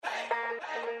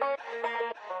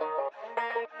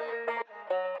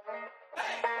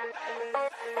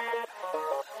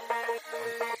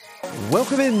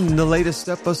Welcome in the latest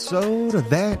episode of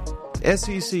that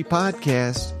SEC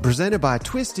podcast presented by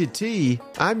Twisted Tea.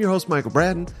 I'm your host, Michael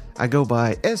Bratton. I go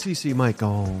by SEC Mike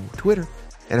on Twitter.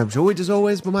 And I'm joined as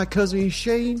always by my cousin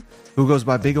Shane, who goes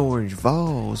by Big Orange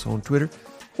Vols on Twitter.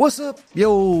 What's up,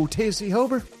 yo, Tennessee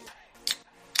Hober?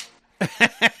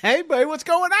 Hey, buddy, what's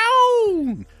going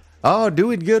on? Oh,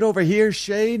 doing good over here,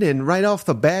 Shane. And right off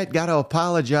the bat, got to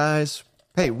apologize.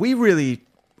 Hey, we really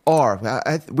are.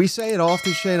 We say it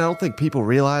often, Shane. I don't think people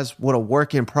realize what a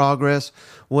work in progress,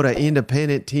 what an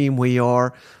independent team we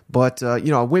are. But,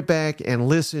 I went back and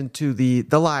listened to the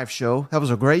live show. That was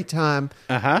a great time.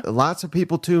 Lots of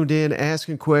people tuned in,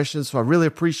 asking questions. So I really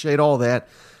appreciate all that.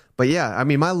 But, yeah, I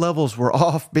mean, my levels were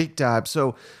off big time.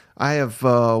 So I have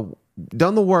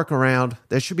done the workaround.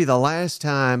 That should be the last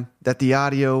time that the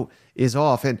audio is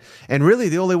off. And really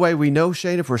the only way we know,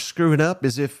 Shane, if we're screwing up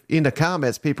is if in the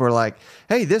comments people are like,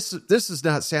 hey, this is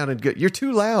not sounding good. You're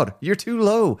too loud. You're too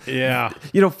low. Yeah.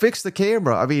 Fix the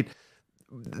camera. I mean,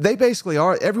 they basically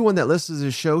are. Everyone that listens to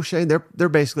the show, Shane, they're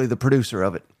basically the producer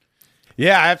of it.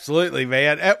 Yeah, absolutely,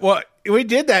 man. We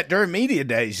did that during media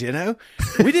days,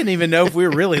 We didn't even know if we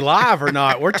were really live or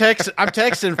not. I'm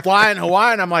texting Flying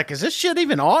Hawaii, and I'm like, is this shit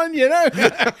even on,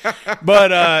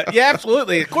 But, yeah,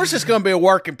 absolutely. Of course, it's going to be a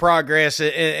work in progress,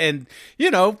 and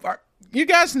you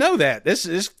guys know that. This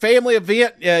is a family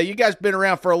event. You guys been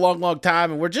around for a long, long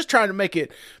time, and we're just trying to make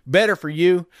it better for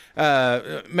you,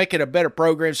 make it a better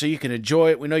program so you can enjoy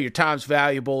it. We know your time's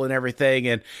valuable and everything.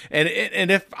 And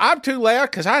if I'm too loud,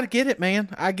 because I get it, man.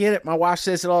 I get it. My wife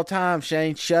says it all the time,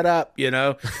 Shane, shut up,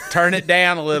 turn it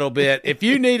down a little bit. If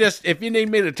you need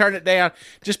me to turn it down,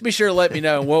 just be sure to let me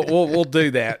know, and we'll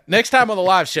do that next time on the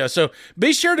live show. So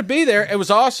be sure to be there. It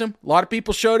was awesome. A lot of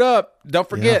people showed up. Don't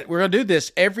forget, We're going to do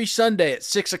this every Sunday at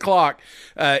 6 o'clock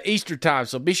Eastern time.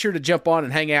 So be sure to jump on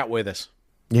and hang out with us.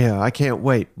 Yeah, I can't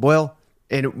wait. Well,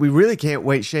 and we really can't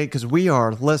wait, Shane, because we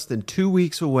are less than 2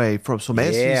 weeks away from some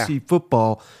SEC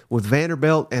football with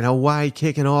Vanderbilt and Hawaii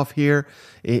kicking off here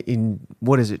in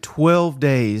 12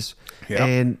 days. Yep.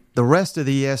 And the rest of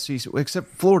the SEC, except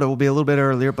Florida will be a little bit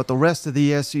earlier, but the rest of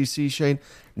the SEC, Shane,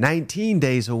 19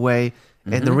 days away.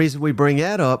 Mm-hmm. And the reason we bring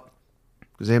that up,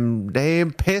 because them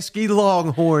damn pesky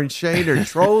Longhorns, Shane, are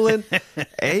trolling.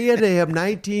 A&M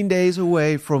 19 days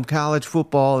away from college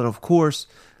football. And, of course,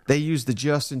 they used the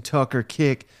Justin Tucker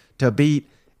kick to beat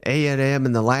A&M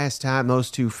in the last time those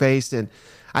two faced. And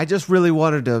I just really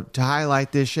wanted to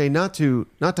highlight this, Shane, not to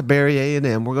bury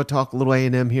A&M. We're going to talk a little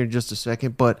A&M here in just a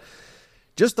second. But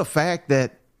just the fact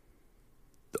that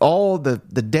all the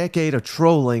decade of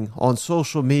trolling on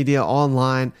social media,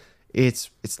 online,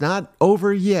 it's not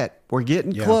over yet. We're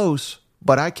getting close,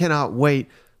 but I cannot wait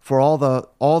for all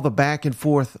the back and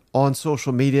forth on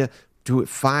social media to it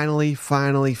finally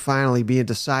being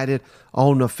decided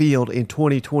on the field in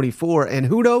 2024. And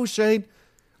who knows, Shane?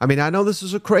 I mean, I know this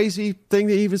is a crazy thing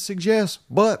to even suggest,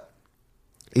 but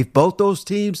if both those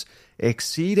teams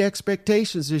exceed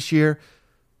expectations this year,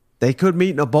 they could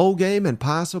meet in a bowl game and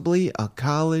possibly a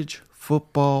college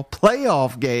football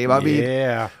playoff game. I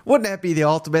mean, wouldn't that be the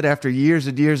ultimate after years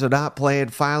and years of not playing,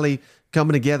 finally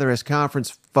coming together as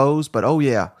conference foes? But,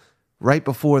 right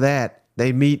before that,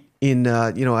 they meet in,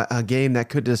 a game that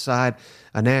could decide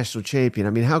a national champion.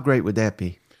 I mean, how great would that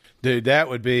be? Dude, that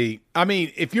would be,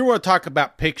 if you want to talk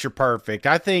about picture perfect,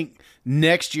 I think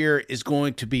next year is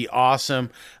going to be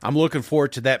awesome. I'm looking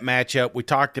forward to that matchup. We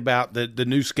talked about the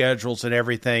new schedules and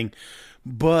everything,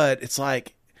 but it's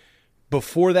like,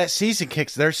 before that season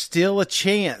kicks, there's still a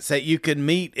chance that you can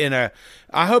meet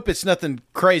I hope it's nothing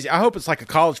crazy. I hope it's like a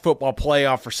college football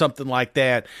playoff or something like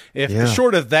that.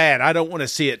 Short of that, I don't want to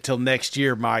see it till next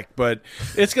year, Mike, but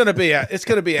it's going to be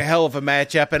a hell of a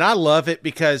matchup. And I love it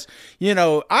because,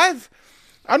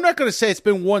 I'm not going to say it's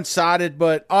been one-sided,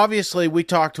 but obviously we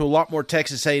talk to a lot more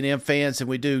Texas A&M fans than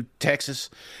we do Texas.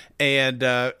 And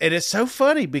it's so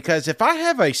funny because if I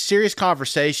have a serious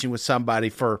conversation with somebody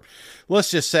for,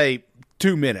 let's just say,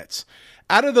 2 minutes,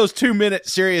 out of those 2 minute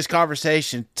serious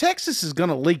conversation, Texas is going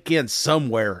to leak in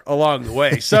somewhere along the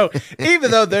way. So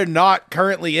even though they're not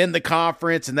currently in the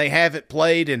conference and they haven't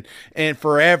played and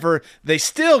forever, they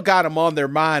still got them on their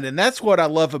mind. And that's what I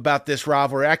love about this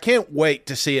rivalry. I can't wait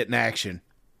to see it in action.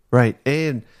 Right.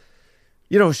 And,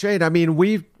 Shane, I mean,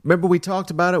 we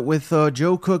talked about it with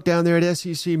Joe Cook down there at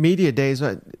SEC Media Days.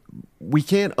 We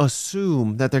can't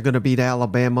assume that they're going to beat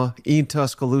Alabama in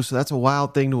Tuscaloosa. That's a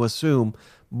wild thing to assume.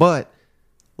 But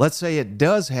let's say it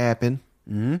does happen,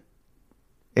 and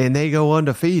they go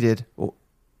undefeated.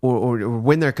 or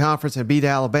win their conference and beat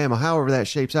Alabama, however that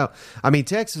shapes out. I mean,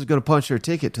 Texas is going to punch their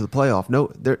ticket to the playoff.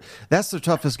 No, that's the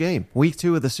toughest game, week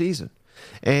 2 of the season.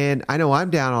 And I know I'm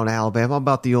down on Alabama. I'm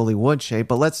about the only one, Shane.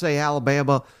 But let's say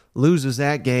Alabama loses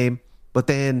that game, but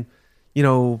then,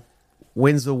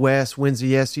 wins the West, wins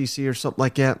the SEC or something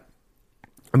like that.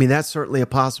 I mean, that's certainly a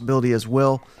possibility as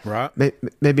well. Right.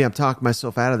 Maybe I'm talking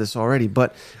myself out of this already,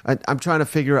 but I'm trying to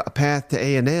figure out a path to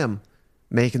A&M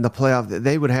making the playoff.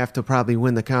 They would have to probably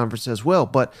win the conference as well,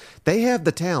 but they have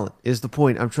the talent is the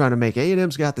point I'm trying to make.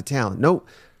 A&M's got the talent.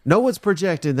 No one's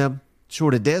projecting them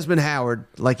short of Desmond Howard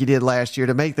like he did last year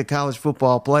to make the college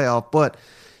football playoff, but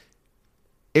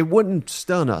it wouldn't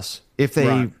stun us if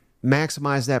they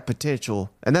maximize that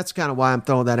potential. And that's kind of why I'm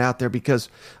throwing that out there, because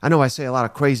I know I say a lot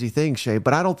of crazy things, Shay,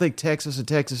 but I don't think Texas and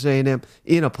Texas A&M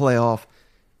in a playoff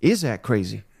is that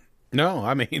crazy. No,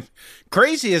 I mean,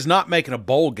 crazy is not making a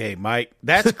bowl game, Mike.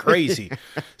 That's crazy.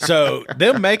 So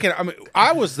them making, I mean,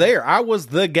 I was there. I was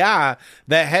the guy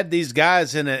that had these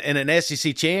guys in an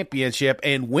SEC championship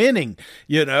and winning,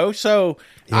 So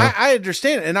yeah. I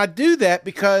understand it. And I do that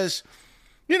because,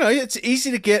 it's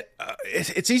easy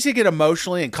to get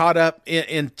emotionally and caught up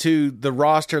into the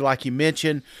roster, like you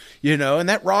mentioned, and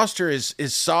that roster is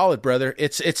solid, brother.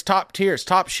 It's top tier, it's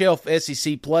top shelf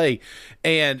SEC play,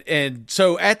 and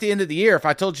so at the end of the year, if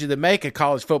I told you to make a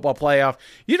college football playoff,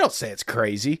 you don't say it's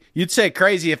crazy. You'd say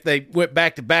crazy if they went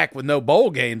back to back with no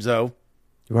bowl games, though.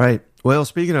 Right. Well,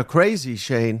 speaking of crazy,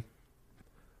 Shane.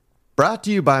 Brought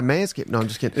to you by Manscaped. No, I'm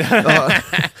just kidding. A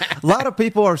lot of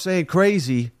people are saying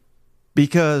crazy.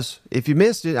 Because if you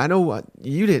missed it, I know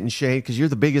you didn't, Shane, because you're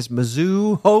the biggest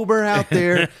Mizzou homer out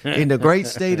there in the great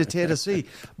state of Tennessee.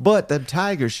 But the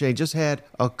Tigers, Shane, just had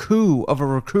a coup of a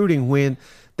recruiting win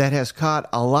that has caught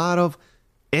a lot of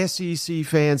SEC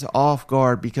fans off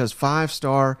guard, because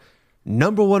 5-star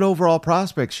number 1 overall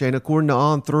prospect, Shane, according to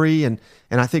On3,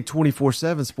 and I think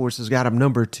 24/7 Sports has got him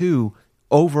number 2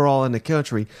 overall in the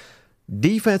country.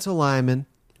 Defensive lineman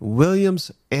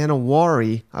Williams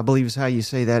Anawari, I believe is how you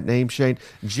say that name, Shane,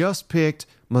 just picked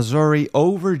Missouri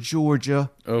over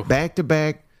Georgia,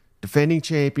 back-to-back defending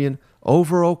champion,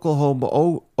 over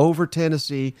Oklahoma, over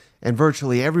Tennessee, and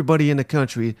virtually everybody in the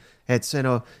country had sent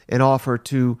an offer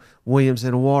to Williams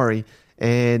Anawari.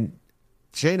 And,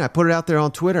 Shane, I put it out there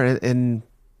on Twitter, and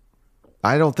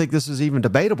I don't think this is even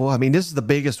debatable. I mean, this is the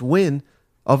biggest win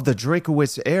of the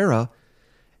Drinkowitz era.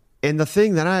 And the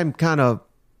thing that I'm kind of,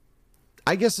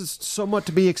 I guess it's somewhat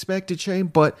to be expected, Shane,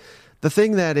 but the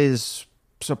thing that is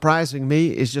surprising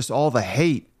me is just all the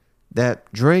hate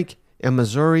that Drink and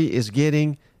Missouri is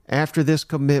getting after this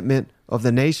commitment of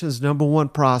the nation's number 1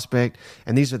 prospect.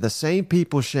 And these are the same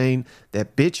people, Shane,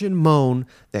 that bitch and moan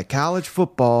that college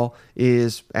football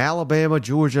is Alabama,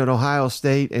 Georgia, and Ohio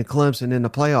State and Clemson in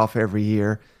the playoff every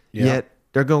year. Yeah. Yet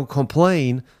they're going to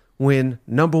complain when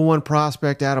number 1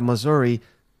 prospect out of Missouri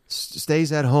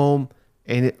stays at home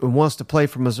and it wants to play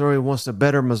for Missouri, wants to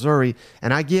better Missouri.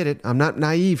 And I get it. I'm not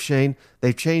naive, Shane.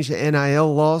 They've changed the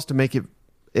NIL laws to make it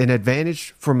an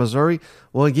advantage for Missouri.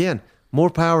 Well, again, more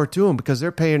power to them, because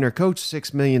they're paying their coach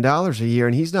 $6 million a year,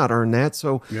 and he's not earned that.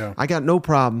 So yeah. I got no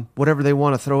problem. Whatever they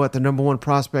want to throw at the number 1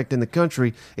 prospect in the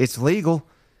country, it's legal.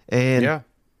 And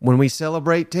when we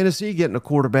celebrate Tennessee getting a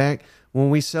quarterback, when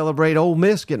we celebrate Ole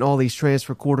Miss getting all these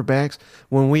transfer quarterbacks,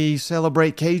 when we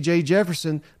celebrate KJ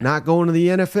Jefferson not going to the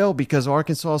NFL because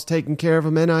Arkansas is taking care of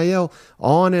him NIL,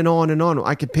 on and on and on.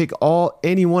 I could pick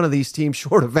any one of these teams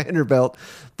short of Vanderbilt.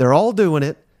 They're all doing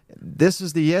it. This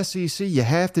is the SEC. You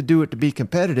have to do it to be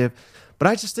competitive. But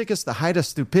I just think it's the height of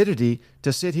stupidity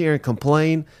to sit here and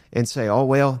complain and say, oh,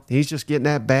 well, he's just getting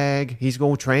that bag. He's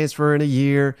going to transfer in a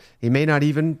year. He may not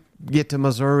even get to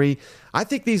Missouri. I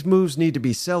think these moves need to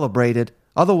be celebrated.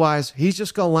 Otherwise, he's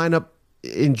just going to line up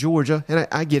in Georgia. And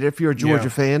I get it. If you're a Georgia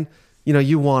fan,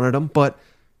 you wanted him. But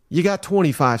you got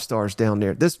 25 stars down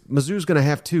there. This Mizzou's going to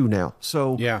have 2 now.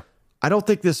 So I don't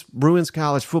think this ruins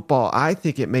college football. I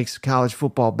think it makes college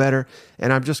football better.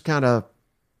 And I'm just kind of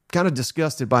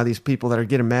disgusted by these people that are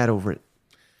getting mad over it.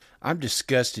 I'm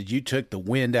disgusted you took the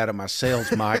wind out of my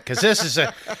sails, Mike, because this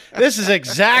is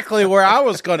exactly where I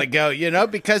was going to go,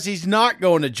 because he's not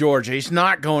going to Georgia. He's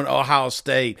not going to Ohio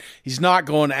State. He's not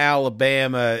going to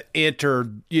Alabama,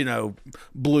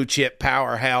 blue chip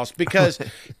powerhouse, because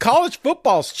college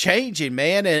football's changing,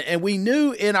 man, and we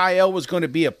knew NIL was going to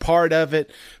be a part of it,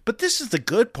 but this is the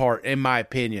good part, in my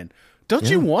opinion. Don't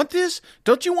you want this?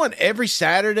 Don't you want every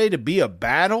Saturday to be a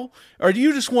battle? Or do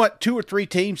you just want 2 or 3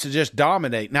 teams to just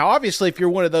dominate? Now, obviously, if you're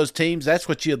one of those teams, that's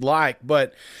what you'd like.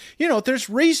 But, there's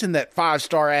reason that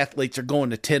 5-star athletes are going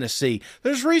to Tennessee.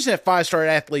 There's reason that 5-star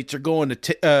athletes are going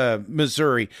to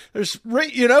Missouri. There's,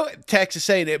 Texas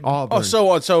A&M, Auburn. so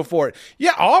on and so forth.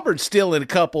 Yeah, Auburn's still in a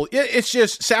couple. It's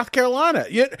just South Carolina.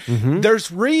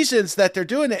 There's reasons that they're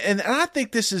doing it. And I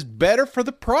think this is better for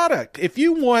the product. If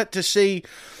you want to see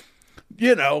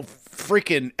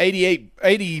freaking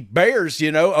 80 Bears,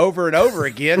 over and over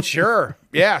again, sure.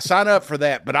 Yeah, sign up for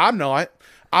that. But I'm not.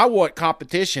 I want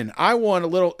competition. I want a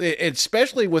little,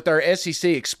 especially with our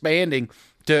SEC expanding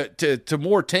to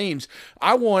more teams.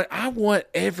 I want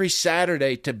every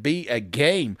Saturday to be a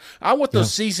game. I want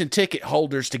those season ticket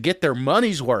holders to get their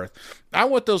money's worth. I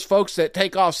want those folks that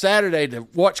take off Saturday to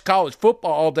watch college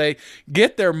football all day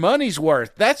get their money's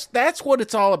worth. That's what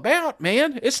it's all about,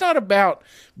 man. It's not about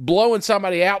blowing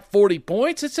somebody out 40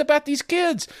 points. It's about these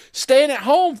kids staying at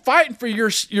home fighting for your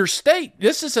state.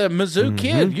 This is a Mizzou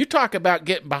kid. You talk about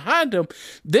getting behind them.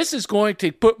 This is going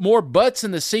to put more butts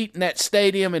in the seat in that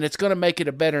stadium, and it's going to make it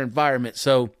a better environment.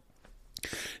 So,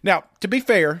 now, to be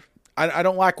fair, I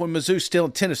don't like when Mizzou's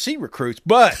stealing Tennessee recruits,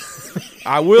 but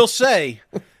I will say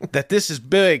that this is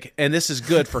big and this is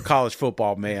good for college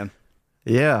football, man.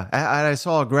 Yeah, I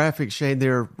saw a graphic, Shane.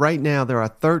 Right now there are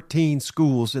 13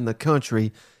 schools in the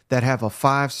country that have a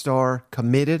 5-star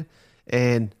committed,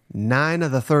 and 9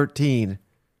 of the 13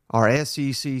 are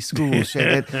SEC schools,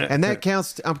 Shane. And that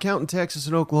counts. I'm counting Texas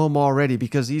and Oklahoma already,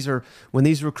 because when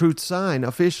these recruits sign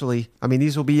officially,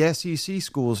 these will be SEC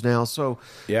schools now. So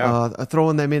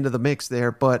throwing them into the mix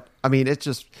there. But it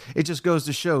just goes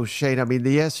to show, Shane.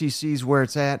 The SEC is where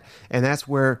it's at, and that's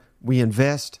where we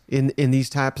invest in these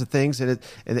types of things. And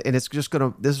it's just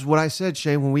gonna. This is what I said,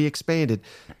 Shane, when we expanded.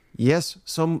 Yes,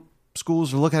 some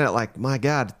schools are looking at it like, my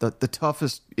God, the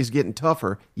toughest is getting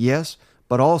tougher. Yes,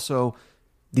 but also,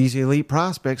 these elite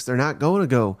prospects, they're not going to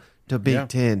go to Big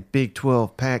 10, Big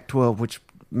 12, Pac-12, which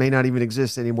may not even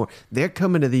exist anymore. They're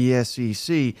coming to the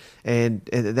SEC, and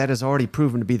that has already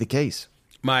proven to be the case.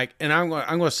 Mike, and I'm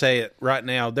going to say it right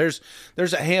now. There's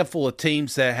a handful of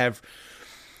teams that have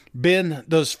been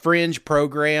those fringe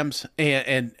programs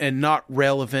and not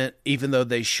relevant, even though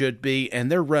they should be,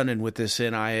 and they're running with this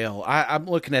NIL. I'm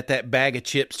looking at that bag of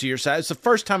chips to your side. It's the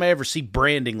first time I ever see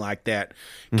branding like that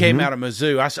came out of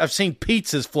Mizzou. I've seen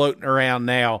pizzas floating around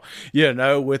now,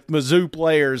 with Mizzou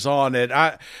players on it.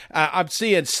 I'm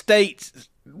seeing states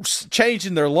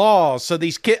changing their laws, so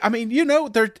these kids,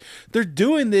 they're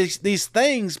doing these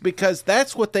things because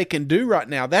that's what they can do right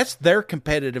now. That's their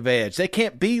competitive edge. They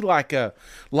can't be like a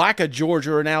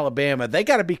Georgia or an Alabama. They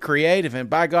got to be creative, and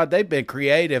by God, they've been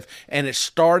creative, and it's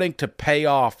starting to pay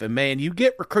off. And man, you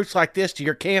get recruits like this to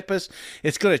your campus,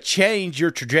 it's going to change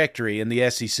your trajectory in the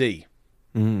SEC.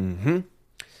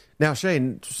 Now,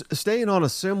 Shane, staying on a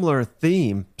similar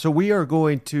theme, so we are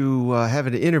going to have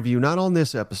an interview, not on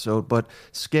this episode, but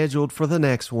scheduled for the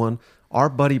next one. Our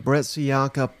buddy Brett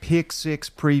Sianka, Pick Six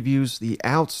Previews, the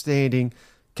outstanding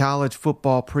college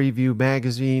football preview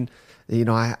magazine.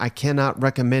 I cannot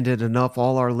recommend it enough.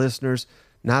 All our listeners,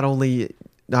 not only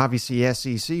obviously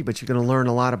SEC, but you're going to learn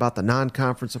a lot about the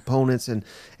non-conference opponents and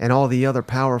all the other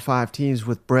Power 5 teams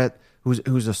with Brett,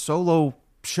 who's a solo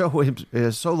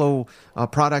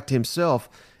product himself.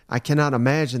 I cannot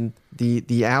imagine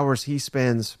the hours he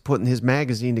spends putting his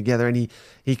magazine together, and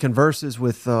he converses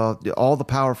with all the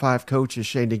Power 5 coaches,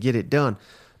 Shane, to get it done.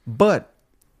 But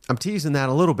I'm teasing that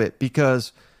a little bit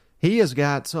because he has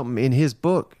got something in his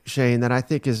book, Shane, that I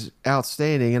think is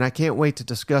outstanding, and I can't wait to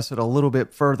discuss it a little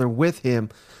bit further with him.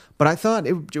 But I thought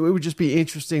it would just be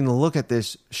interesting to look at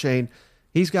this, Shane.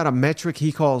 He's got a metric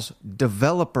he calls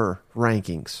developer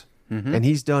rankings. And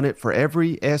he's done it for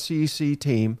every SEC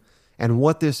team. And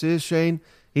what this is, Shane,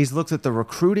 he's looked at the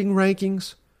recruiting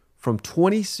rankings from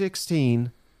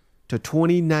 2016 to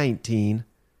 2019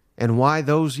 and why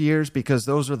those years, because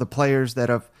those are the players that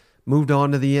have moved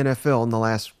on to the NFL in the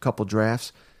last couple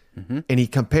drafts. And he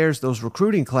compares those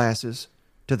recruiting classes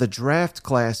to the draft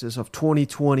classes of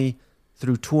 2020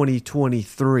 through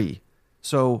 2023.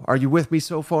 So are you with me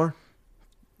so far?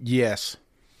 Yes.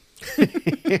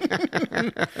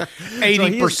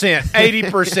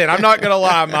 80%. I'm not going to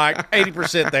lie, Mike.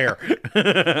 80% there.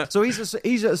 So he's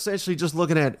essentially just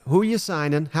looking at who you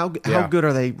signing, how good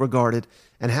are they regarded,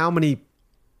 and how many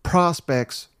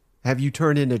prospects have you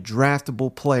turned into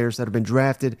draftable players that have been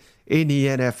drafted in the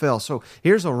NFL. So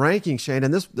here's a ranking, Shane,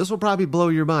 and this will probably blow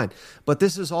your mind. But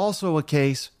this is also a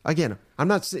case, again, I'm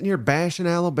not sitting here bashing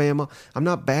Alabama. I'm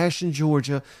not bashing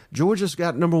Georgia. Georgia's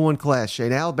got number 1 class,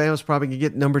 Shane. Alabama's probably going to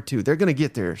get number 2. They're going to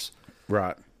get theirs.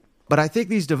 Right. But I think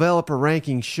these developer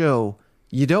rankings show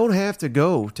you don't have to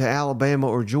go to Alabama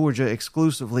or Georgia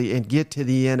exclusively and get to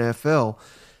the NFL.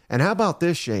 And how about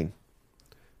this, Shane?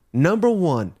 Number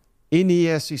 1 in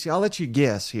the SEC. I'll let you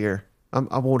guess here.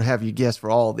 I won't have you guess for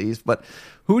all these, but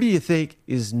who do you think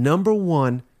is number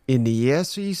 1 in the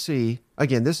SEC?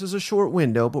 Again, this is a short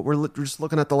window, but we're just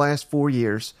looking at the last 4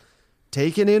 years,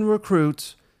 taking in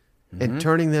recruits and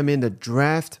turning them into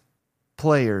draft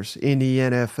players in the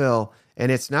NFL. And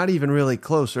it's not even really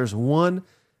close. There's one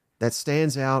that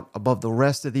stands out above the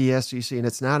rest of the SEC, and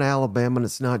it's not Alabama and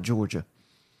it's not Georgia.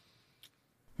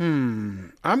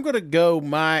 I'm going to go,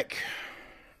 Mike.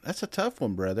 That's a tough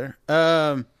one, brother.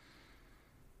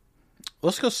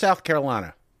 Let's go South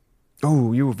Carolina.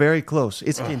 Oh, you were very close.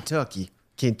 It's Kentucky.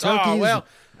 Kentucky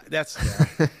that's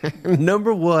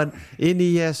number 1 in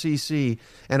the SEC,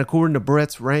 and according to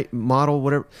Brett's rank model,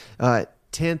 whatever,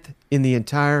 10th in the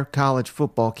entire college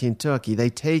football. Kentucky. They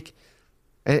take,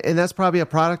 and that's probably a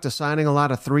product of signing a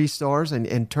lot of 3-stars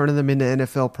and turning them into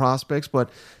NFL prospects. But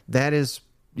that is,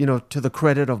 to the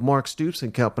credit of Mark Stoops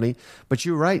and company. But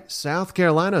you're right. South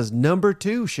Carolina is number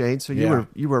 2, Shane. So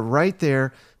you were right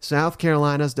there. South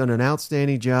Carolina's done an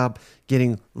outstanding job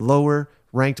getting lower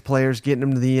ranked players, getting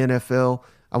them to the NFL.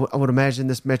 I would imagine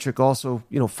this metric also,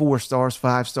 4 stars,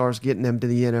 5 stars, getting them to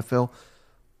the NFL.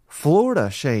 Florida,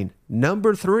 Shane,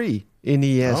 number 3 in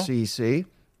the SEC.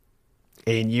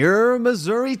 And your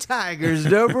Missouri Tigers,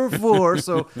 number 4.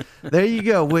 So there you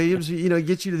go, Williams.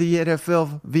 Get you to the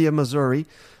NFL via Missouri.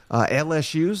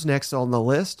 LSU's next on the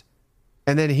list.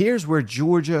 And then here's where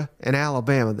Georgia and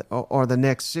Alabama are the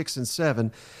next 6 and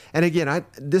 7. And again,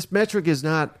 this metric is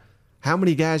not how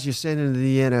many guys you send into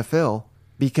the NFL,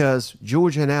 because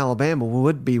Georgia and Alabama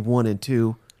would be 1 and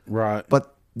 2. Right.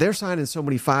 But they're signing so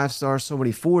many 5-stars, so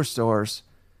many 4-stars.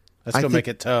 That's going to make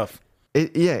it tough.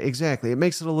 Yeah, exactly. It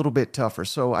makes it a little bit tougher.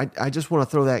 So I just want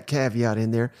to throw that caveat in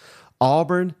there.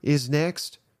 Auburn is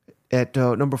next at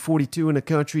number 42 in the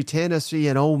country. Tennessee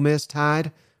and Ole Miss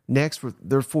tied next.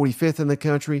 They're 45th in the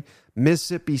country.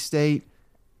 Mississippi State,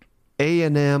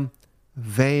 A&M,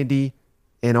 Vandy,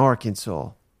 and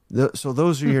Arkansas. So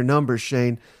those are your numbers,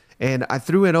 Shane. And I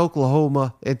threw in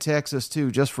Oklahoma and Texas,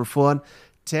 too, just for fun.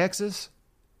 Texas,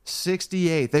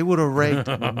 68th. They would have ranked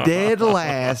dead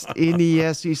last in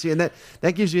the SEC. And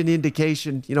that gives you an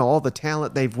indication, all the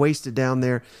talent they've wasted down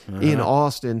there in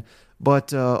Austin.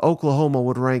 But Oklahoma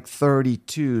would rank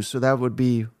 32, so that would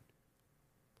be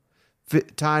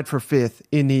tied for 5th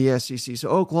in the SEC. So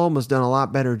Oklahoma's done a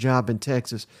lot better job than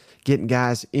Texas getting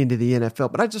guys into the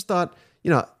NFL. But I just thought,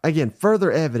 again,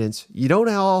 further evidence, you don't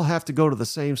all have to go to the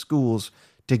same schools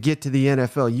to get to the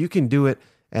NFL. You can do it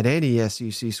at any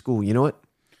SEC school. You know what?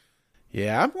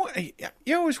 Yeah,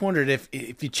 you always wondered if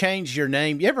you change your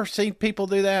name. You ever seen people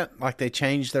do that? Like they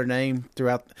change their name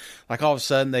throughout, like all of a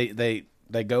sudden they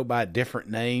go by a different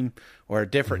name or a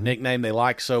different nickname they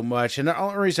like so much. And the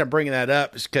only reason I'm bringing that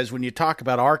up is because when you talk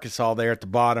about Arkansas there at the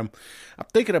bottom, I'm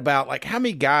thinking about like how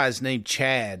many guys named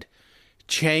Chad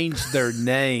changed their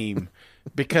name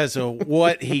because of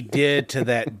what he did to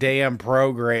that damn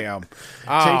program.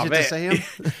 Change it to Sam?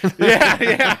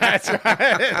 Yeah, that's right.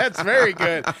 That's very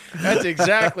good. That's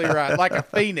exactly right. Like a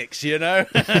phoenix, Yeah,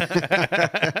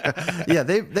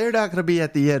 they're not going to be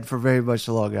at the end for very much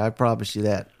longer. I promise you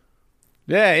that.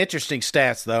 Yeah, interesting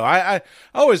stats, though. I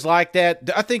always like that.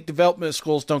 I think development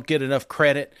schools don't get enough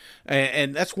credit,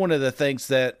 and that's one of the things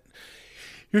that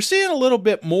you're seeing a little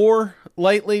bit more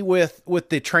lately with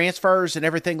the transfers and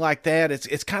everything like that.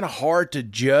 It's kind of hard to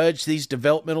judge these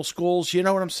developmental schools. You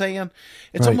know what I'm saying?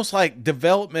 It's almost like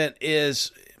development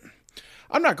is.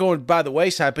 I'm not going by the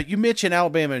wayside, but you mentioned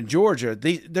Alabama and Georgia.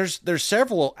 There's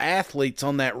several athletes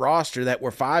on that roster that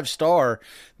were 5-star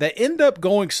that end up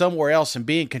going somewhere else and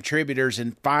being contributors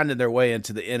and finding their way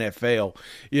into the NFL.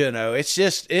 It's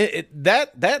just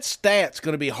that stat's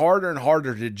going to be harder and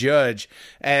harder to judge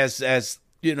as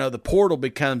the portal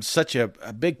becomes such a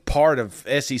big part of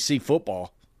SEC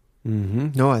football.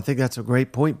 Mm-hmm. No, I think that's a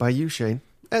great point by you, Shane.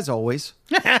 As always.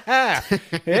 Yeah,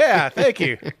 thank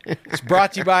you. It's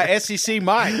brought to you by SEC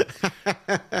Mike.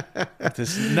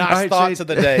 This nice thoughts of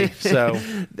the day. So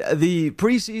the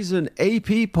preseason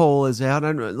AP poll is out.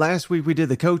 Last week we did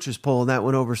the coaches poll, and that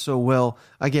went over so well.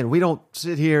 Again, we don't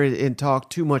sit here and talk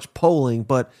too much polling,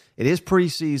 but it is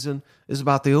preseason. It's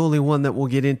about the only one that we'll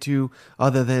get into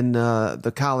other than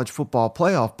the college football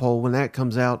playoff poll when that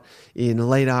comes out in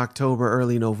late October,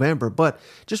 early November. But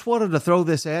just wanted to throw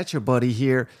this at you, buddy,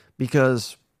 here,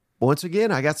 because once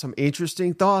again, I got some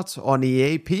interesting thoughts on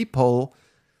the AP poll.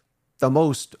 the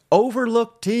most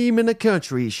overlooked team in the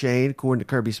country, Shane, according to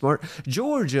Kirby Smart.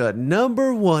 Georgia,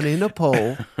 number 1 in the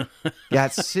poll,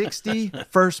 got 60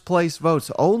 first-place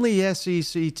votes. Only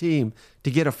SEC team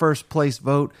to get a first-place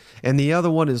vote. And the other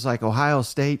one is like Ohio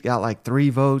State got like 3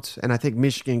 votes, and I think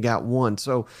Michigan got 1.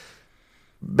 So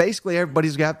basically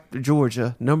everybody's got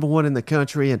Georgia, number 1 in the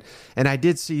country. And I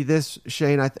did see this,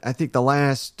 Shane, I think the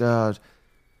last, I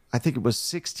think it was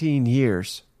 16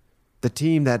 years, the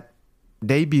team that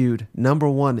debuted number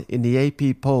 1 in the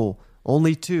AP poll,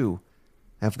 only 2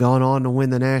 have gone on to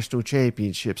win the national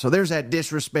championship. So there's that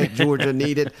disrespect Georgia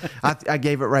needed. I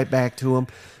gave it right back to them.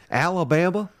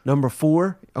 Alabama, number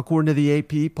 4, according to the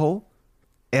AP poll.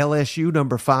 LSU,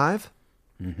 number 5.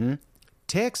 Mm-hmm.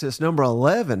 Texas, number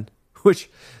 11, which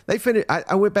they finished.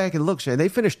 I went back and looked, Shane. They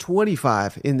finished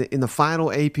 25 in the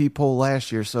final AP poll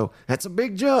last year. So that's a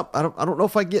big jump. I don't know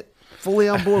if I get fully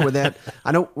on board with that.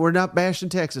 I know we're not bashing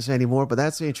Texas anymore, but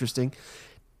that's interesting.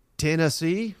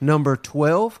 Tennessee, number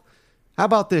 12. How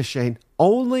about this, Shane?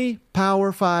 Only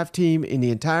Power 5 team in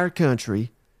the entire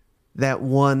country that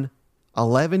won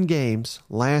 11 games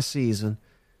last season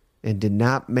and did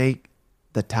not make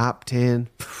the top 10.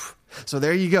 So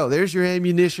there you go. There's your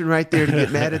ammunition right there to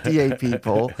get mad at the AP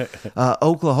poll.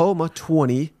 Oklahoma,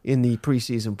 20 in the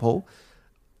preseason poll.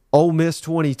 Ole Miss,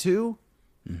 22.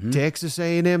 Mm-hmm. Texas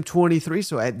A&M 23.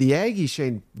 So at the Aggies,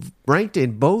 Shane, ranked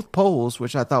in both polls,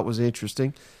 which I thought was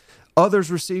interesting. Others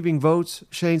receiving votes,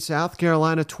 Shane, South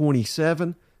Carolina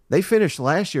 27. They finished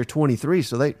last year 23,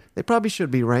 so they probably should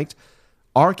be ranked.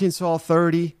 Arkansas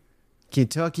 30,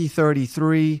 Kentucky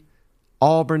 33,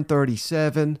 Auburn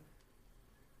 37,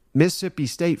 Mississippi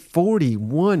State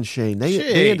 41, Shane.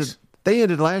 They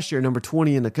ended last year number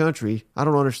 20 in the country. I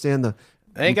don't understand the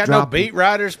They ain't got no beat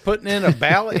writers putting in a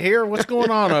ballot here. What's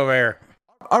going on over there?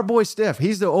 Our boy Steph,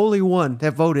 he's the only one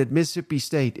that voted Mississippi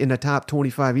State in the top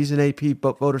 25. He's an AP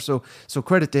voter, so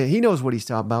credit to him. He knows what he's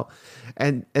talking about.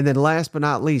 And then last but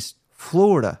not least,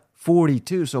 Florida,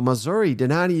 42. So Missouri they're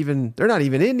not even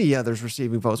in the others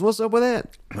receiving votes. What's up with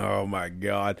that? Oh my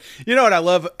God. You know what I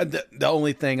love? The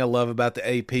only thing I love about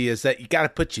the AP is that you got to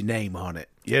put your name on it.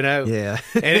 You know? Yeah.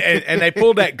 and they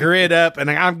pulled that grid up, and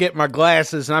I'm getting my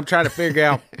glasses, and I'm trying to figure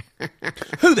out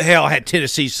who the hell had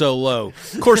Tennessee so low.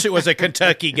 Of course, it was a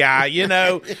Kentucky guy, you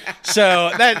know?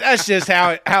 So that's just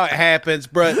how it happens.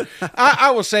 But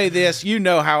I will say this. You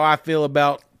know how I feel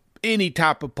about any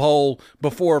type of poll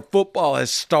before football has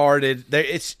started.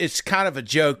 It's kind of a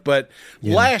joke, but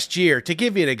last year, to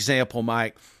give you an example,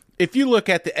 Mike, if you look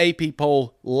at the AP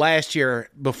poll last year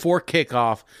before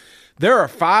kickoff, there are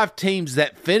 5 teams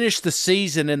that finished the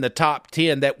season in the top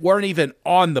 10 that weren't even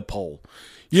on the poll.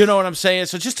 You know what I'm saying?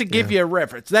 So just to give you a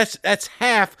reference, that's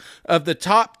half of the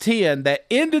top 10 that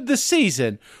ended the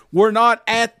season were not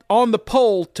on the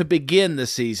poll to begin the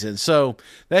season. So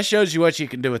that shows you what you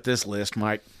can do with this list,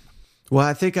 Mike. Well,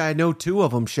 I think I know 2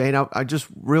 of them, Shane. I just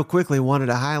real quickly wanted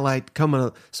to highlight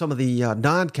some of the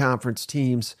non-conference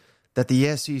teams that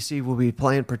the SEC will be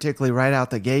playing, particularly right out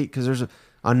the gate, because there's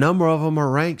a number of them are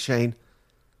ranked, Shane.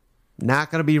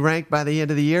 Not going to be ranked by the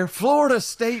end of the year. Florida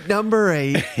State, number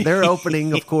 8. They're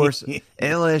opening, of course,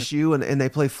 LSU, and they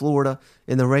play Florida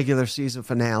in the regular season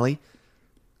finale.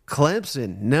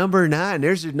 Clemson, number 9.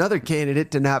 There's another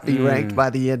candidate to not be ranked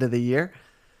by the end of the year.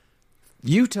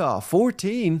 Utah,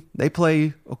 14. They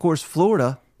play, of course,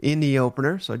 Florida in the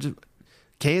opener. So just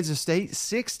Kansas State,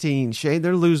 16. Shane,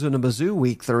 they're losing to Mizzou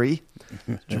week 3.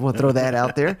 Just want to throw that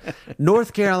out there.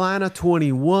 North Carolina,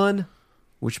 21,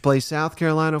 which plays South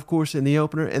Carolina, of course, in the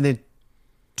opener. And then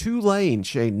Tulane,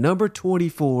 Shane, number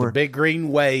 24. The big green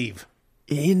wave.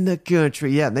 In the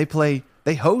country. Yeah, and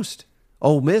they host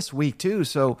Ole Miss week 2.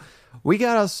 So we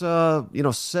got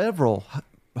us, several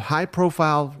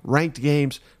high-profile ranked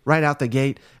games right out the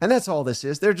gate, and that's all this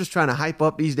is. They're just trying to hype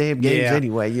up these damn games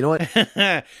anyway. You know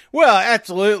what? Well,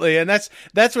 absolutely, and that's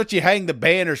what you hang the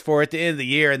banners for at the end of the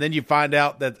year, and then you find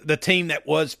out that the team that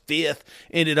was 5th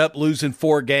ended up losing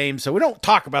 4 games. So we don't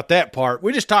talk about that part.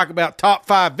 We just talk about top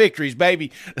 5 victories,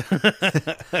 baby.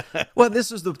 Well,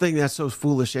 this is the thing that's so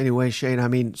foolish anyway, Shane. I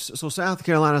mean, so South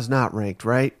Carolina's not ranked,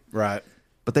 right? Right.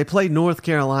 But they played North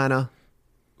Carolina,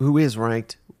 who is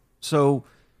ranked. So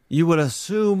you would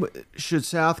assume, should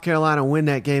South Carolina win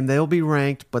that game, they'll be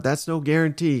ranked, but that's no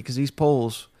guarantee because these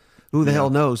polls, who the hell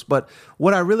knows? But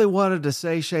what I really wanted to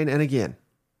say, Shane, and again,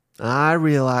 I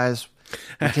realize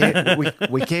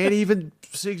we can't even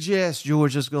suggest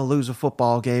Georgia's going to lose a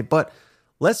football game, but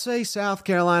let's say South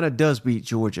Carolina does beat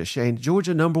Georgia, Shane.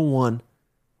 Georgia number 1,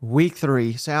 week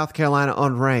 3, South Carolina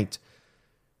unranked.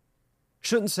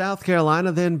 Shouldn't South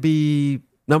Carolina then be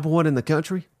number 1 in the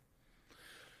country?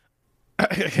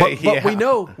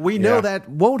 But we know that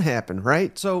won't happen,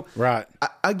 right? So right.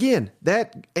 Again,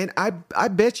 I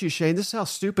bet you, Shane, this is how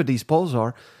stupid these polls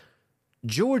are.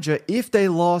 Georgia, if they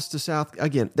lost to South,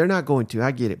 again, they're not going to,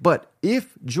 I get it. But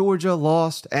if Georgia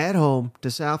lost at home to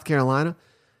South Carolina,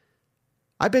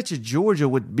 I bet you Georgia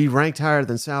would be ranked higher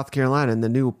than South Carolina in the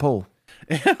new poll.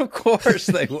 Of course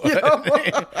they would.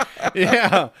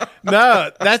 Yeah. No,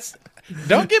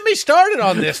 don't get me started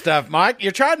on this stuff, Mike.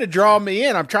 You're trying to draw me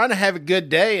in. I'm trying to have a good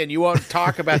day, and you want to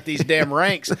talk about these damn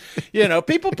ranks.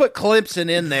 People put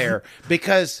Clemson in there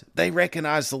because they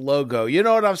recognize the logo. You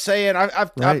know what I'm saying?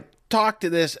 I've talked to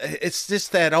this. It's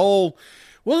just that old,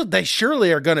 well, they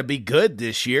surely are going to be good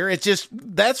this year. It's just,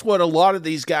 that's what a lot of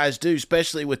these guys do,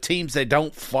 especially with teams they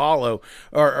don't follow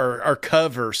or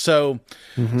cover. So,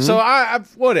 I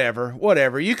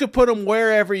whatever. You could put them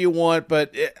wherever you want,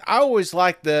 but I always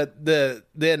like the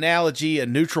analogy of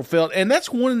neutral field. And that's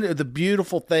one of the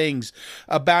beautiful things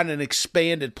about an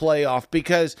expanded playoff,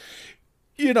 because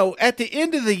at the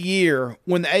end of the year,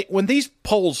 when these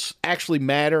polls actually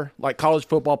matter, like college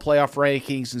football playoff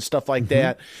rankings and stuff like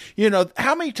that,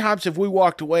 how many times have we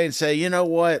walked away and say, you know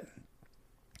what,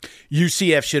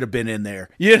 UCF should have been in there,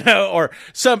 or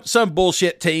some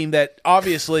bullshit team that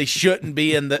obviously shouldn't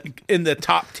be in the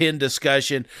top 10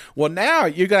 discussion. Well, now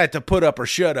you're going to have to put up or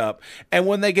shut up. And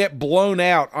when they get blown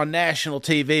out on national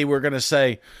TV, we're going to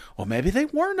say, well, maybe they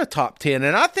weren't a top 10.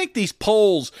 And I think these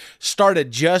polls start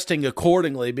adjusting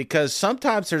accordingly, because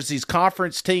sometimes there's these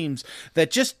conference teams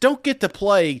that just don't get to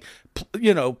play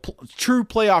true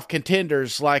playoff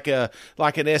contenders like an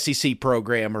SEC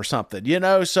program or something,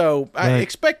 so right. I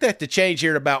expect that to change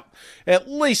here in about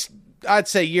at least, I'd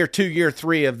say, year 2, year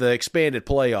 3 of the expanded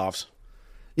playoffs.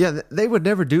 Yeah, they would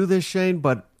never do this, Shane,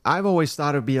 but I've always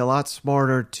thought it'd be a lot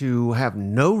smarter to have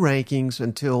no rankings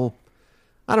until,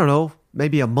 I don't know,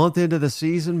 maybe a month into the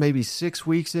season, maybe 6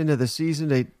 weeks into the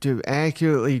season to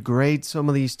accurately grade some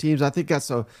of these teams. I think that's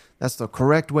the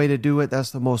correct way to do it.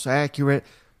 That's the most accurate.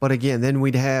 But again, then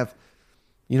we'd have,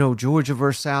 Georgia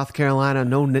versus South Carolina,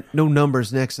 no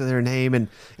numbers next to their name, and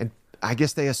I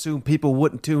guess they assume people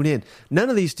wouldn't tune in.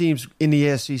 None of these teams in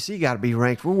the SEC got to be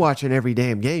ranked. We're watching every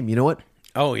damn game. You know what?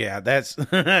 Oh yeah, that's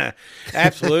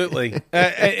absolutely.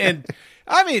 And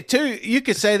I mean, too, you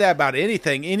could say that about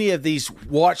anything, any of these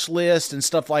watch lists and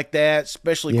stuff like that,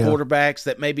 especially quarterbacks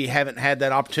that maybe haven't had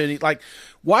that opportunity. Like,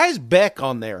 why is Beck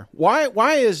on there? Why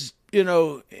is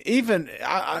even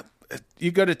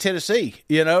you go to Tennessee,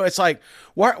 it's like,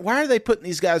 why are they putting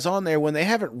these guys on there when they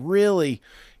haven't really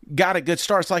got a good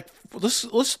start? It's like,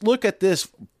 let's look at this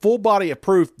full body of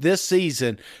proof this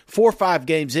season, 4 or 5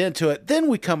 games into it. Then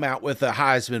we come out with a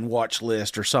Heisman watch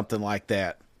list or something like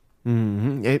that.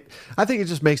 Mm-hmm. I think it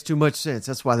just makes too much sense.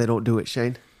 That's why they don't do it,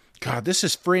 Shane. God, this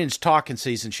is fringe talking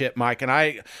season shit, Mike, and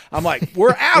I'm like,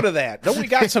 we're out of that. Don't we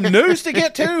got some news to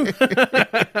get to?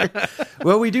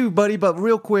 Well, we do, buddy, but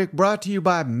real quick, brought to you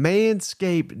by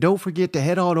Manscaped. Don't forget to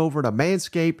head on over to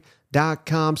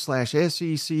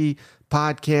manscaped.com/SEC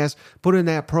podcast. Put in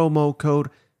that promo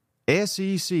code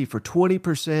SEC for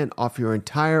 20% off your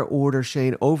entire order,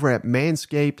 Shane, over at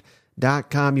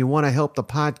Manscaped.com. You want to help the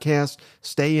podcast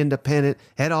stay independent,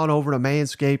 head on over to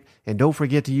Manscaped, and don't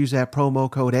forget to use that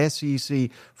promo code SEC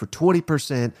for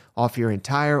 20% off your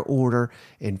entire order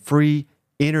and free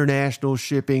international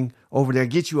shipping over there.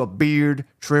 Get you a beard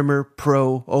trimmer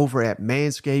pro over at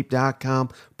Manscaped.com,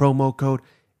 promo code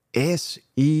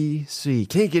SEC.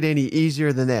 Can't get any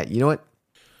easier than that. You know what?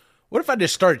 What if I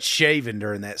just started shaving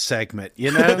during that segment,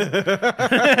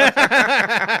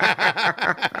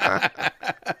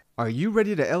 Are you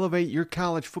ready to elevate your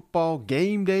college football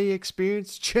game day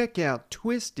experience? Check out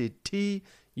Twisted Tea,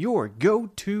 your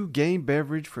go-to game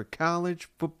beverage for college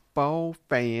football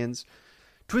fans.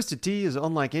 Twisted Tea is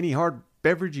unlike any hard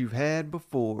beverage you've had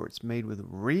before. It's made with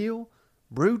real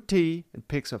brewed tea and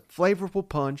picks a flavorful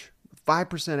punch,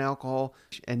 5% alcohol,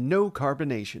 and no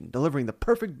carbonation, delivering the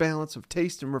perfect balance of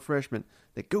taste and refreshment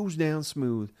that goes down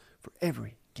smooth for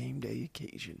every game day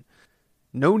occasion.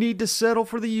 No need to settle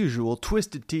for the usual.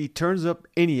 Twisted Tea turns up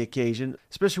any occasion,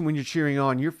 especially when you're cheering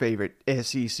on your favorite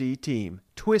SEC team.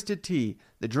 Twisted Tea,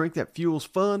 the drink that fuels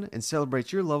fun and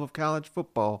celebrates your love of college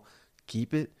football.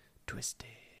 Keep it twisted.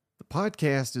 The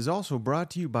podcast is also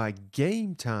brought to you by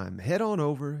Game Time. Head on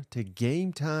over to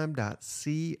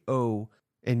gametime.co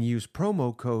and use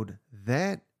promo code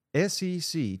THAT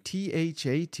SEC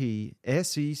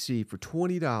for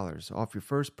 $20 off your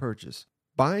first purchase.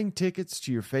 Buying tickets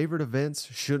to your favorite events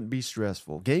shouldn't be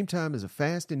stressful. Game Time is a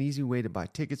fast and easy way to buy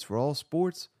tickets for all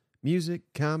sports, music,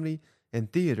 comedy,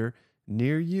 and theater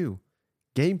near you.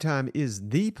 Game Time is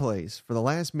the place for the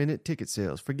last-minute ticket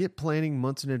sales. Forget planning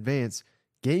months in advance.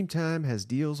 Game Time has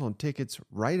deals on tickets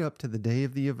right up to the day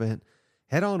of the event.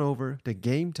 Head on over to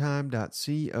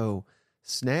gametime.co.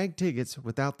 Snag tickets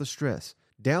without the stress.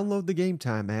 Download the Game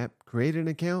Time app, create an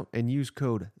account, and use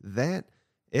code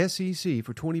THATSEC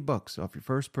for $20 off your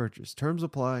first purchase. Terms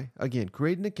apply. Again,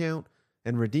 create an account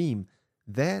and redeem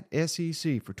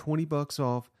THATSEC for $20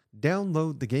 off.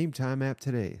 Download the Game Time app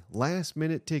today. Last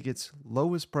minute tickets,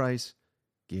 lowest price,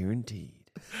 guaranteed.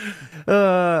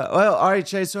 Well, all right,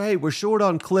 Shay. So, hey, we're short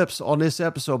on clips on this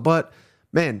episode, but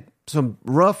man, some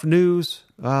rough news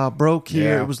broke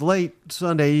here. Yeah. It was late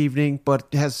Sunday evening,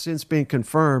 but has since been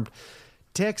confirmed.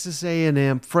 Texas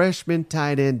A&M freshman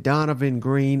tight end Donovan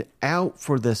Green out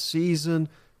for the season.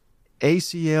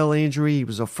 ACL injury. He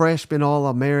was a freshman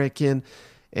All-American.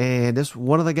 And this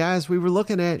one of the guys we were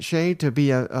looking at, Shane, to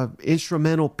be a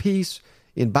instrumental piece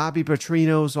in Bobby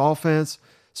Petrino's offense.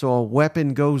 So a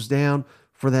weapon goes down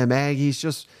for them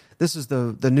Aggies. This is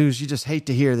the news you just hate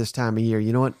to hear this time of year.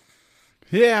 You know what?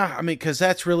 Yeah, I mean, because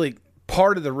that's really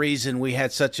part of the reason we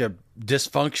had such a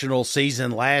dysfunctional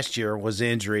season last year was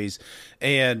injuries.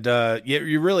 And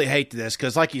you really hate this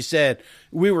because, like you said,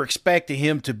 we were expecting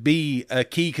him to be a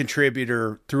key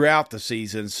contributor throughout the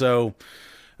season. So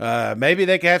maybe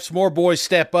they can have some more boys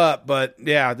step up, but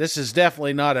yeah, this is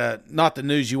definitely not the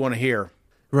news you want to hear.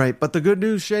 Right, but the good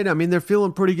news, Shane, I mean, they're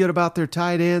feeling pretty good about their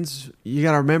tight ends. You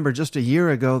got to remember, just a year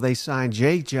ago, they signed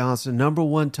Jake Johnson, number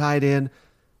one tight end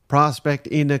prospect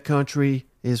in the country.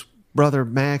 His brother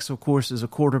Max, of course, is a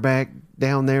quarterback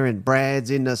down there, and Brad's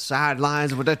in the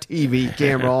sidelines with a TV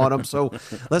camera on him. So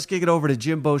let's kick it over to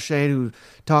Jimbo, Shane, who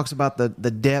talks about the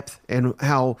depth and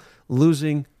how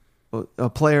losing a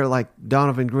player like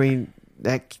Donovan Green,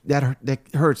 that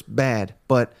hurts bad,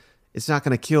 but it's not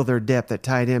going to kill their depth at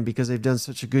tight end because they've done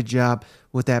such a good job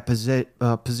with that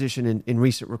position in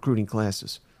recent recruiting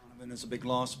classes. Donovan is a big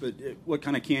loss, but what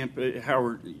kind of camp,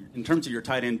 in terms of your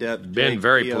tight end depth? Been Jake,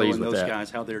 very Theo, pleased and with those that. guys,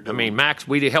 how they're doing. I mean, Max,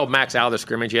 we held Max out of the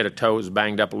scrimmage. He had a toe, was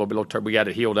banged up a little bit. We got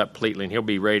it healed up completely, and he'll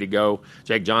be ready to go.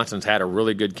 Jake Johnson's had a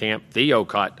really good camp. Theo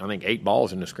caught, I think, 8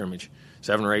 balls in the scrimmage.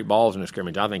 7 or 8 balls in the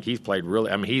scrimmage. I think he's played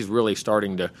he's really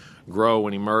starting to grow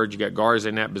and emerge. You got Garza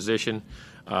in that position,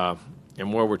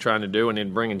 and what we're trying to do, and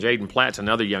then bringing Jaden Platt's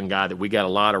another young guy that we got a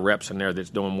lot of reps in there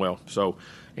that's doing well. So,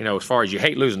 as far as you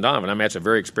hate losing Donovan, I mean, that's a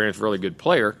very experienced, really good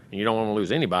player, and you don't want to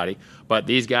lose anybody. But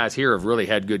these guys here have really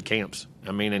had good camps.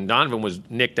 I mean, and Donovan was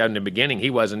nicked out in the beginning.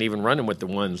 He wasn't even running with the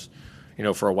ones,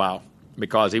 for a while,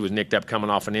 because he was nicked up coming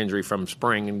off an injury from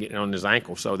spring and getting on his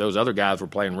ankle. So those other guys were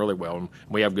playing really well, and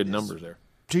we have good numbers there.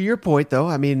 To your point, though,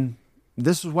 I mean,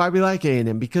 this is why we like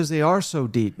A&M, because they are so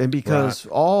deep and because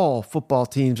all football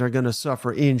teams are going to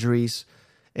suffer injuries.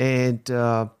 And,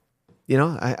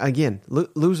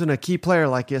 losing a key player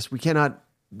like this, we cannot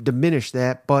diminish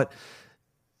that. But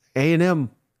A&M,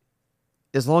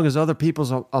 as long as other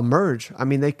people emerge, I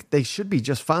mean, they should be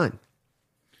just fine.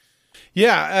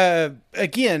 Yeah,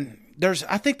 again,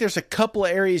 I think there's a couple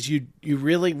of areas you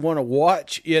really want to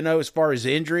watch, as far as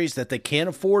injuries, that they can't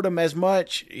afford them as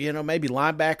much, maybe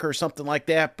linebacker or something like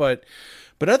that. But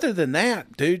other than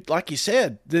that, dude, like you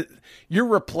said, you're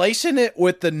replacing it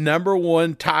with the number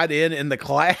one tight end in the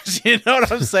class. You know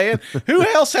what I'm saying? Who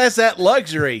else has that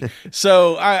luxury?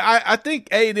 So I think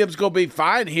A&M's going to be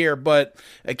fine here. But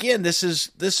again, this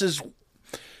is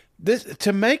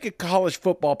to make a college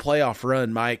football playoff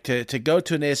run, Mike, to go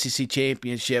to an SEC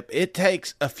championship, it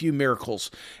takes a few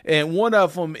miracles. And one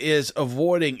of them is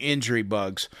avoiding injury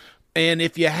bugs. And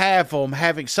if you have them,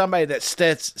 having somebody that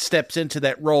steps into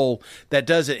that role that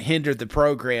doesn't hinder the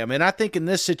program. And I think in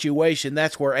this situation,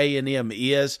 that's where A&M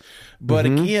is. But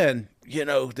again,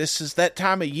 this is that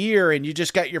time of year, and you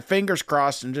just got your fingers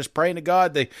crossed and just praying to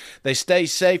God they stay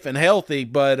safe and healthy.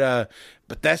 But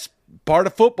that's part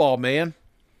of football, man.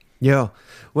 Yeah.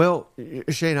 Well,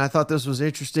 Shane, I thought this was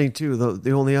interesting, too,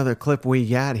 the only other clip we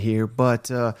got here.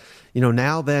 But,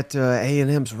 now that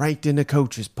A&M's ranked in the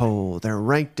coaches poll, they're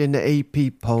ranked in the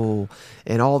AP poll,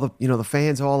 and all the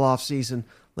fans all off season,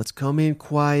 let's come in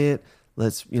quiet.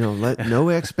 Let's, let no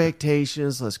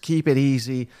expectations. Let's keep it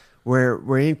easy.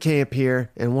 We're in camp here,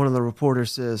 and one of the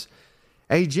reporters says,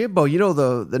 "Hey, Jimbo,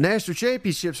 the national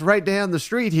championship's right down the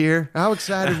street here. How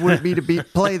excited would it be to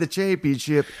play the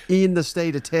championship in the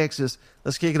state of Texas?"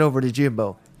 Let's kick it over to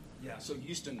Jimbo. Yeah, so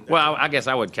Houston. Well, I guess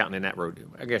I would count in that road.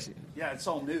 I guess. Yeah, it's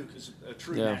all new because a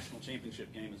true national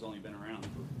championship game has only been around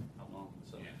for how long?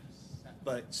 So.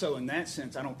 But so in that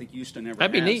sense, I don't think Houston ever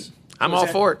That'd be has. neat. I'm all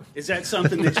for it. Is that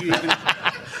something that you even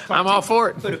I'm all for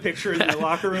it. put a picture in the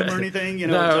locker room or anything? You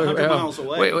know, it's 100 miles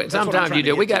away. Wait, sometimes you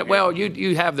do.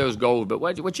 You have those goals, but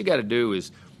what you got to do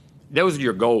is, those are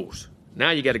your goals.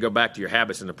 Now you got to go back to your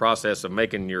habits in the process of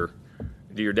making your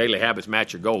daily habits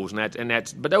match your goals,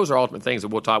 but those are ultimate things that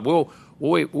we'll talk. We'll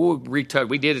retouch.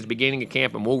 We did at the beginning of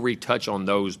camp, and we'll retouch on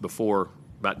those before.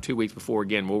 About 2 weeks before,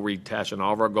 again, we'll retouch on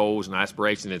all of our goals and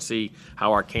aspirations and see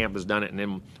how our camp has done it, and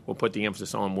then we'll put the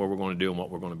emphasis on what we're going to do and what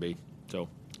we're going to be. So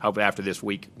hopefully after this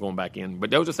week, going back in.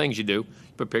 But those are things you do. You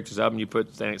put pictures of them. You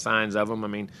put signs of them. I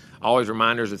mean, always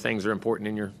reminders of things that are important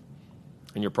in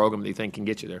your program that you think can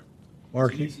get you there.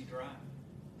 Mark, easy drive.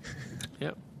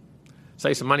 Yeah.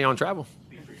 Save some money on travel.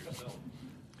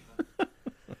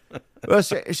 Well,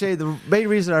 Shay, the main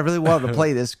reason I really wanted to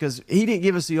play this because he didn't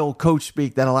give us the old coach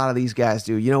speak that a lot of these guys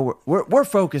do. You know, we're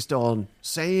focused on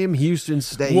Sam Houston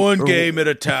State. One game at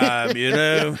a time, you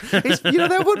know.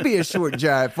 That would be a short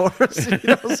drive for us.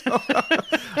 So,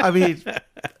 I mean,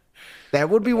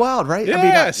 that would be wild, right?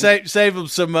 Yeah, save them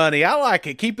some money. I like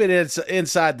it. Keep it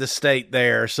inside the state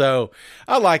there. So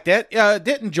I like that.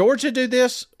 Didn't Georgia do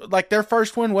this? Like their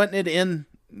first one, wasn't it in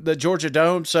the Georgia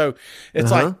Dome? So it's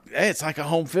like a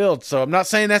home field. So I'm not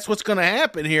saying that's what's going to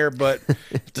happen here, but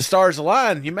if the stars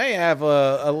align, you may have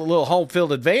a little home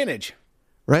field advantage.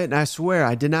 Right, and I swear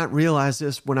I did not realize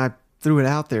this when I threw it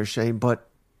out there, Shane, but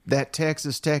that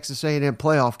Texas A&M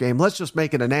playoff game, let's just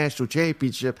make it a national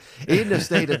championship in the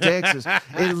state of Texas.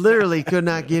 It literally could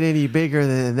not get any bigger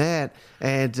than that.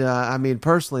 And, I mean,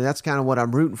 personally, that's kind of what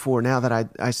I'm rooting for now that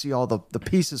I see all the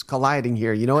pieces colliding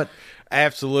here. You know what?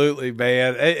 Absolutely,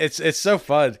 man. It's so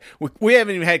fun. We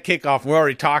haven't even had kickoff. We're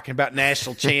already talking about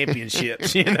national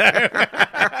championships, you know?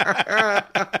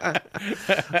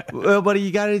 Well, buddy,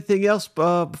 you got anything else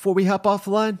before we hop off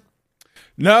the line?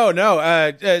 No.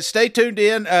 Stay tuned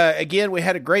in. Again, we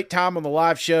had a great time on the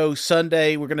live show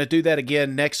Sunday. We're going to do that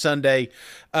again next Sunday.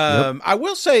 I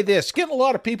will say this. Getting a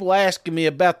lot of people asking me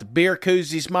about the beer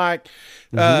koozies, Mike.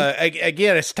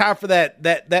 Again, it's time for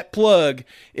that plug.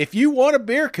 If you want a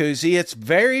beer koozie, it's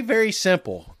very, very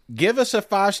simple. Give us a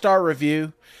 5-star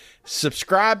review.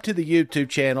 Subscribe to the YouTube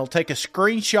channel. Take a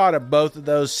screenshot of both of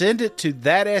those. Send it to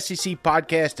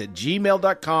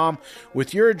thatsecpodcast@gmail.com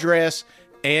with your address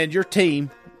and your team.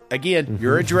 Again,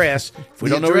 your address. If we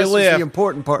don't know where you live, the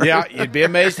important part. Yeah, you'd be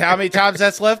amazed how many times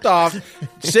that's left off.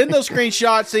 Send those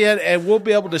screenshots in, and we'll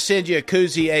be able to send you a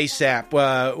koozie ASAP.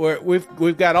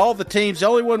 We've got all the teams. The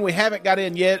only one we haven't got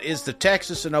in yet is the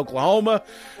Texas and Oklahoma,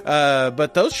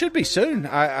 but those should be soon,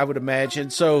 I would imagine.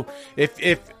 So if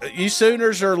you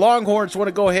Sooners or Longhorns want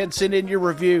to go ahead and send in your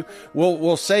review,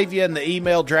 we'll save you in the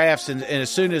email drafts, and as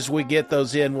soon as we get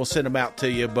those in, we'll send them out to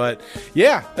you. But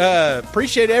yeah,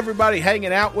 appreciate everybody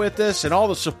hanging out with us and all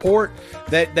the support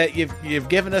that you've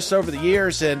given us over the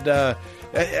years. And I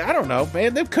don't know,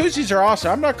 man, them koozies are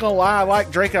awesome. I'm not gonna lie, I like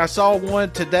drinking. I saw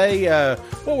one today.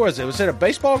 What was it? Was it a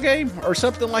baseball game or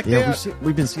something like that?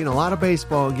 We've been seeing a lot of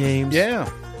baseball games. Yeah.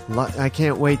 I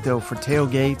can't wait, though, for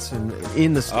tailgates and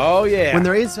in the when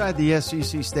they're inside the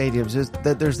SEC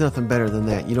stadiums. There's nothing better than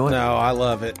that. You know what? No, I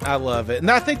love it. And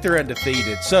I think they're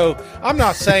undefeated. So I'm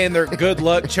not saying they're good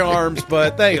luck charms,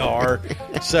 but they are.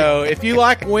 So if you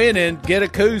like winning, get a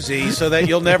koozie so that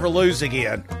you'll never lose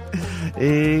again.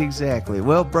 Exactly.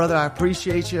 Well, brother, I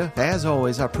appreciate you. As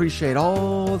always, I appreciate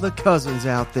all the cousins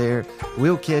out there.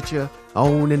 We'll catch you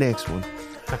on the next one.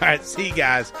 All right, see you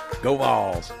guys. Go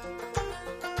Vols.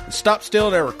 Stop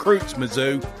stealing our recruits,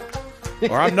 Mizzou,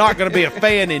 or I'm not going to be a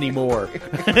fan anymore.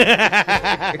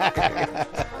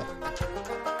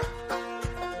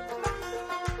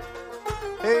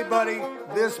 Hey, buddy,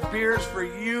 this beer's for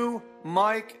you,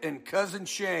 Mike, and Cousin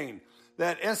Shane.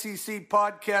 That SEC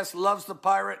podcast loves the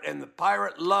Pirate, and the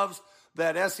Pirate loves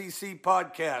that SEC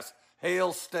podcast.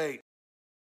 Hail State.